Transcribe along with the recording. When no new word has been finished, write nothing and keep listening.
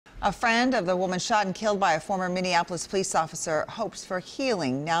A friend of the woman shot and killed by a former Minneapolis police officer hopes for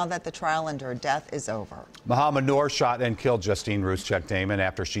healing now that the trial into her death is over. Mohamed Noor shot and killed Justine Ruszczyk Damond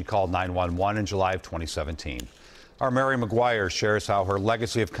after she called 911 in July of 2017. Our Mary McGuire shares how her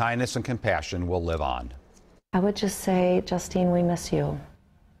legacy of kindness and compassion will live on. I would just say, Justine, we miss you.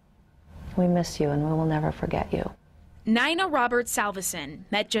 We miss you, and we will never forget you. Nina Roberts Salveson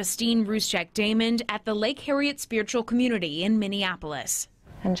met Justine Ruszczyk Damond at the Lake Harriet Spiritual Community in Minneapolis.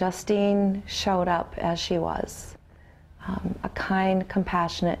 And Justine showed up as she was, a kind,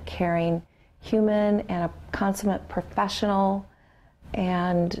 compassionate, caring human and a consummate professional,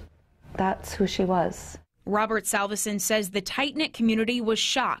 and that's who she was. Robert Salveson says the tight-knit community was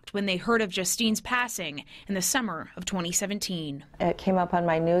shocked when they heard of Justine's passing in the summer of 2017. It came up on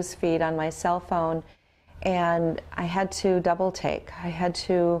my news feed on my cell phone, and I had to double take. I had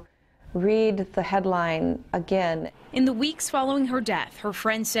to read the headline again. In the weeks following her death, her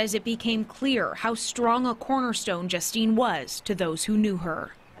friend says it became clear how strong a cornerstone Justine was to those who knew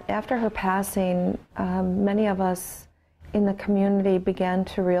her. After her passing, many of us in the community began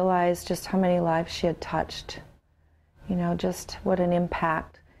to realize just how many lives she had touched. You know, just what an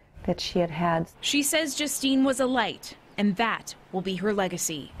impact that she had had. She says Justine was a light, and that will be her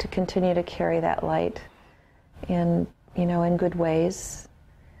legacy. To continue to carry that light in good ways,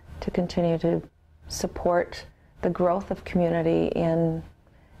 to continue to support the growth of community in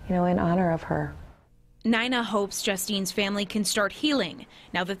honor of her. Nina hopes Justine's family can start healing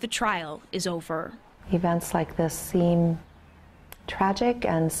now that the trial is over. Events like this seem tragic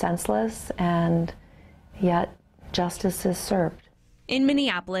and senseless, and yet justice is served. In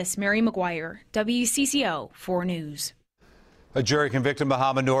Minneapolis, Mary McGuire, WCCO 4 News. A jury convicted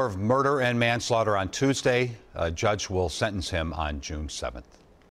Mohamed Noor of murder and manslaughter on Tuesday. A judge will sentence him on June 7th.